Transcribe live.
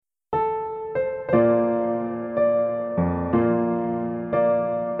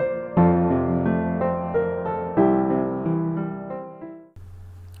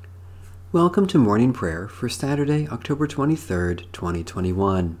Welcome to morning prayer for Saturday, October 23rd,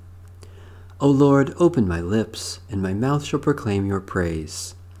 2021. O Lord, open my lips, and my mouth shall proclaim your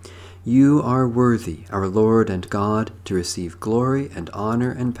praise. You are worthy, our Lord and God, to receive glory and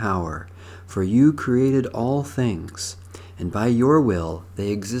honor and power, for you created all things, and by your will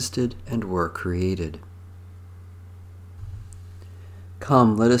they existed and were created.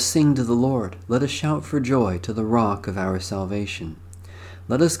 Come, let us sing to the Lord. Let us shout for joy to the rock of our salvation.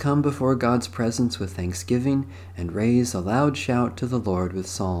 Let us come before God's presence with thanksgiving and raise a loud shout to the Lord with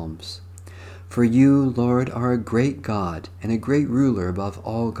psalms. For you, Lord, are a great God and a great ruler above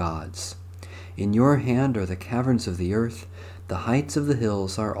all gods. In your hand are the caverns of the earth, the heights of the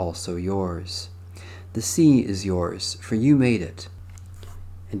hills are also yours. The sea is yours, for you made it,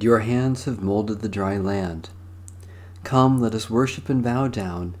 and your hands have molded the dry land. Come, let us worship and bow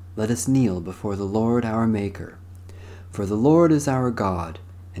down, let us kneel before the Lord our Maker. For the Lord is our God,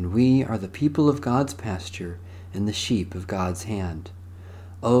 and we are the people of God's pasture and the sheep of God's hand.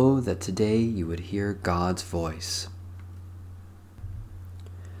 Oh, that today you would hear God's voice.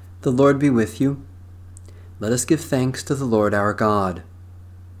 The Lord be with you. Let us give thanks to the Lord our God.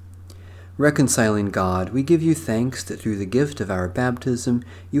 Reconciling God, we give you thanks that through the gift of our baptism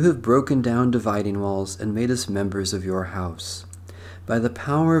you have broken down dividing walls and made us members of your house. By the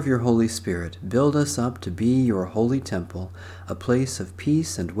power of your Holy Spirit, build us up to be your holy temple, a place of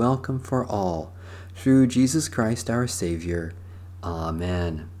peace and welcome for all. Through Jesus Christ our Savior.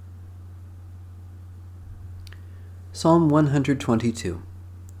 Amen. Psalm 122.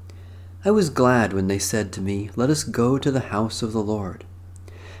 I was glad when they said to me, "Let us go to the house of the Lord."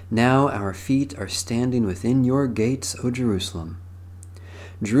 Now our feet are standing within your gates, O Jerusalem.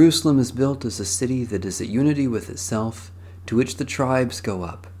 Jerusalem is built as a city that is at unity with itself, to which the tribes go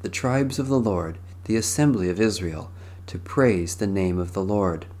up, the tribes of the Lord, the assembly of Israel, to praise the name of the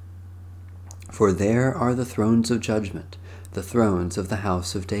Lord. For there are the thrones of judgment, the thrones of the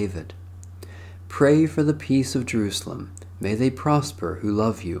house of David. Pray for the peace of Jerusalem. May they prosper who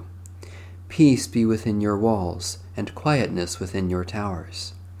love you. Peace be within your walls, and quietness within your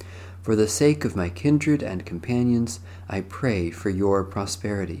towers. For the sake of my kindred and companions, I pray for your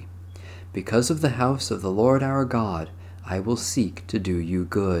prosperity. Because of the house of the Lord our God, I will seek to do you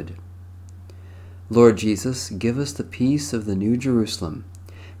good. Lord Jesus, give us the peace of the New Jerusalem.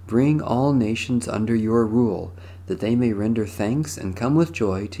 Bring all nations under your rule, that they may render thanks and come with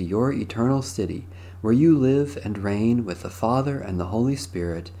joy to your eternal city, where you live and reign with the Father and the Holy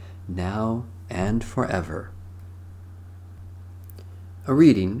Spirit, now and forever. A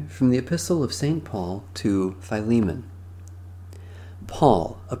reading from the Epistle of St. Paul to Philemon.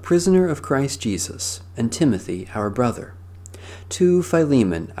 Paul, a prisoner of Christ Jesus, and Timothy, our brother, to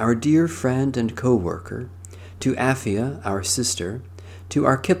Philemon, our dear friend and co-worker, to Apphia, our sister, to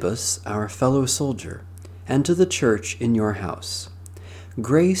Archippus, our fellow soldier, and to the church in your house.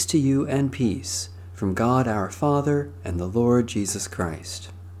 Grace to you and peace from God our Father and the Lord Jesus Christ.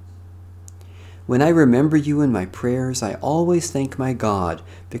 When I remember you in my prayers, I always thank my God,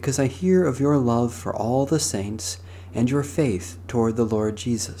 because I hear of your love for all the saints and your faith toward the Lord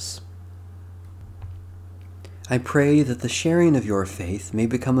Jesus. I pray that the sharing of your faith may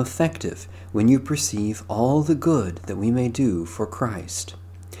become effective when you perceive all the good that we may do for Christ.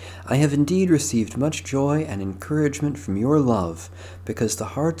 I have indeed received much joy and encouragement from your love, because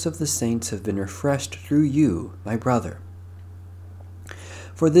the hearts of the saints have been refreshed through you, my brother.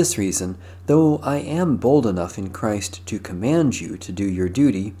 For this reason, though I am bold enough in Christ to command you to do your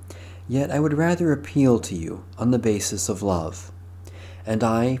duty, yet I would rather appeal to you on the basis of love. And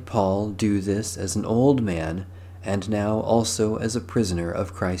I, Paul, do this as an old man, and now also as a prisoner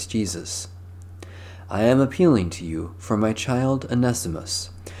of Christ Jesus. I am appealing to you for my child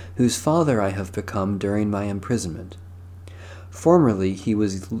Onesimus, whose father I have become during my imprisonment. Formerly he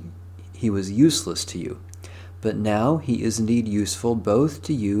was useless to you, but now he is indeed useful both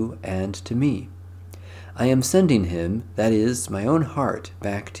to you and to me. I am sending him, that is, my own heart,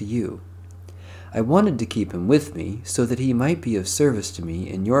 back to you. I wanted to keep him with me, so that he might be of service to me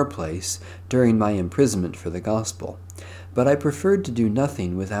in your place during my imprisonment for the gospel, but I preferred to do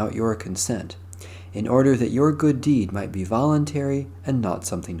nothing without your consent, in order that your good deed might be voluntary and not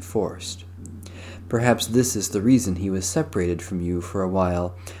something forced. Perhaps this is the reason he was separated from you for a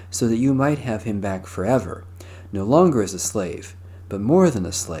while, so that you might have him back forever, no longer as a slave, but more than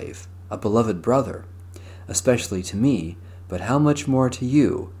a slave, a beloved brother, especially to me, but how much more to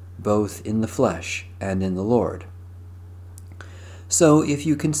you, both in the flesh and in the Lord. So if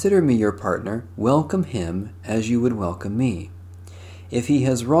you consider me your partner, welcome him as you would welcome me. If he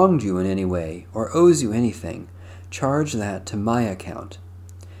has wronged you in any way or owes you anything, charge that to my account.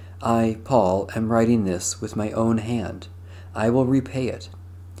 I, Paul, am writing this with my own hand. I will repay it.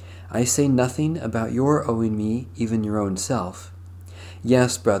 I say nothing about your owing me even your own self.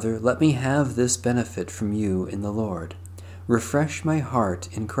 Yes, brother, let me have this benefit from you in the Lord. Refresh my heart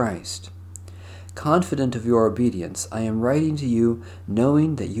in Christ. Confident of your obedience, I am writing to you,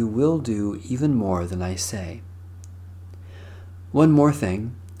 knowing that you will do even more than I say. One more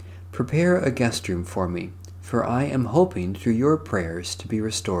thing. Prepare a guest room for me, for I am hoping through your prayers to be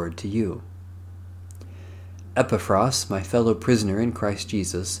restored to you. Epaphras, my fellow prisoner in Christ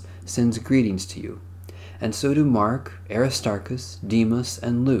Jesus, sends greetings to you, and so do Mark, Aristarchus, Demas,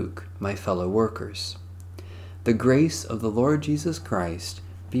 and Luke, my fellow workers. The grace of the Lord Jesus Christ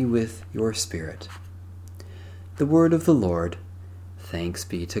be with your spirit. The word of the Lord. Thanks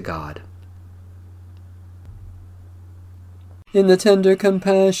be to God. In the tender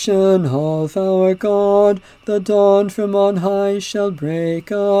compassion of our God, the dawn from on high shall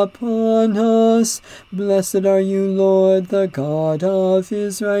break upon us. Blessed are you, Lord, the God of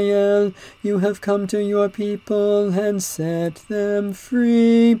Israel. You have come to your people and set them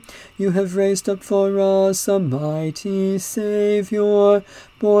free. You have raised up for us a mighty Saviour,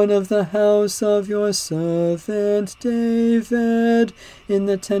 born of the house of your servant David. In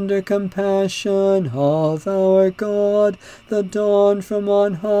the tender compassion of our God, the dawn from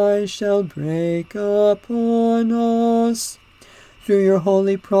on high shall break upon us. Through your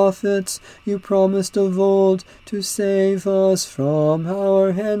holy prophets, you promised of old to save us from our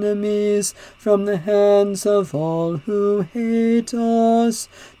enemies, from the hands of all who hate us,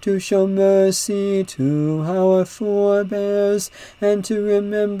 to show mercy to our forebears, and to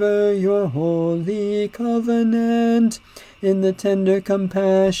remember your holy covenant. In the tender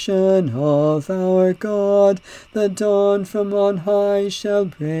compassion of our God, the dawn from on high shall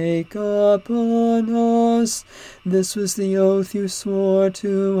break upon us. This was the oath you swore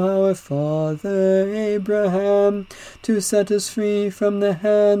to our father Abraham, to set us free from the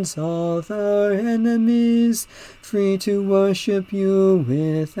hands of our enemies, free to worship you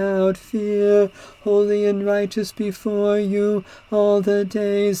without fear, holy and righteous before you all the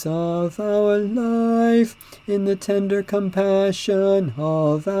days of our life. In the tender compassion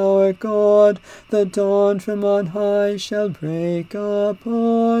of our God, the dawn from on high shall break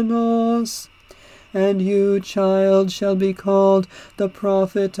upon us. And you, child, shall be called the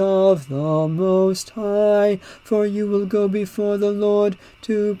prophet of the Most High, for you will go before the Lord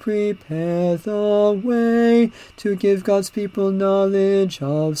to prepare the way, to give God's people knowledge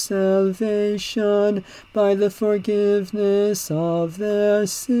of salvation by the forgiveness of their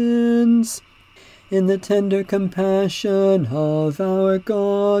sins. In the tender compassion of our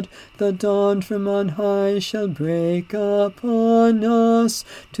God, the dawn from on high shall break upon us,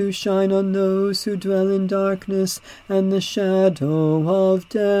 to shine on those who dwell in darkness and the shadow of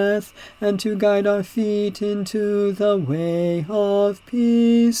death, and to guide our feet into the way of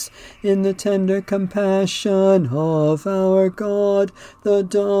peace. In the tender compassion of our God, the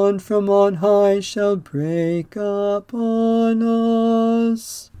dawn from on high shall break upon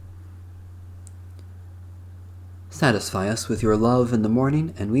us. Satisfy us with your love in the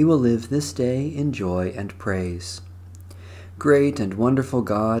morning, and we will live this day in joy and praise. Great and wonderful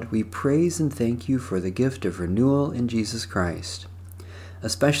God, we praise and thank you for the gift of renewal in Jesus Christ.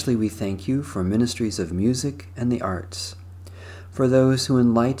 Especially we thank you for ministries of music and the arts, for those who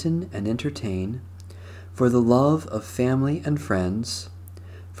enlighten and entertain, for the love of family and friends,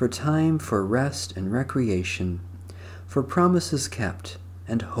 for time for rest and recreation, for promises kept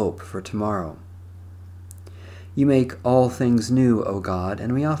and hope for tomorrow. You make all things new, O God,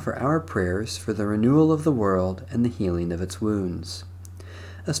 and we offer our prayers for the renewal of the world and the healing of its wounds.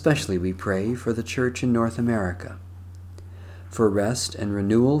 Especially we pray for the Church in North America, for rest and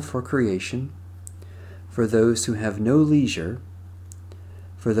renewal for creation, for those who have no leisure,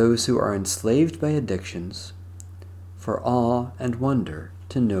 for those who are enslaved by addictions, for awe and wonder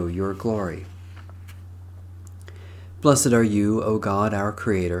to know your glory. Blessed are you, O God, our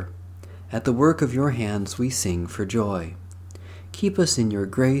Creator. At the work of your hands we sing for joy. Keep us in your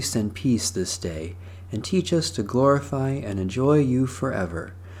grace and peace this day, and teach us to glorify and enjoy you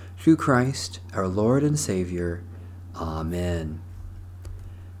forever. Through Christ, our Lord and Savior. Amen.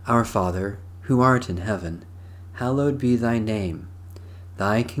 Our Father, who art in heaven, hallowed be thy name.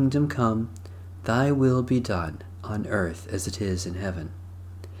 Thy kingdom come, thy will be done, on earth as it is in heaven.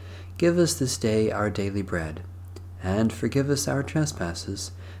 Give us this day our daily bread, and forgive us our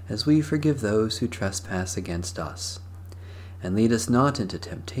trespasses, as we forgive those who trespass against us. And lead us not into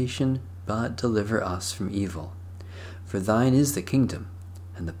temptation, but deliver us from evil. For thine is the kingdom,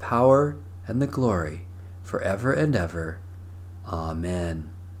 and the power, and the glory, forever and ever. Amen.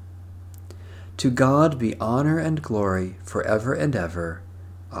 To God be honor and glory forever and ever.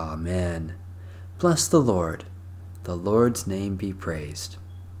 Amen. Bless the Lord. The Lord's name be praised.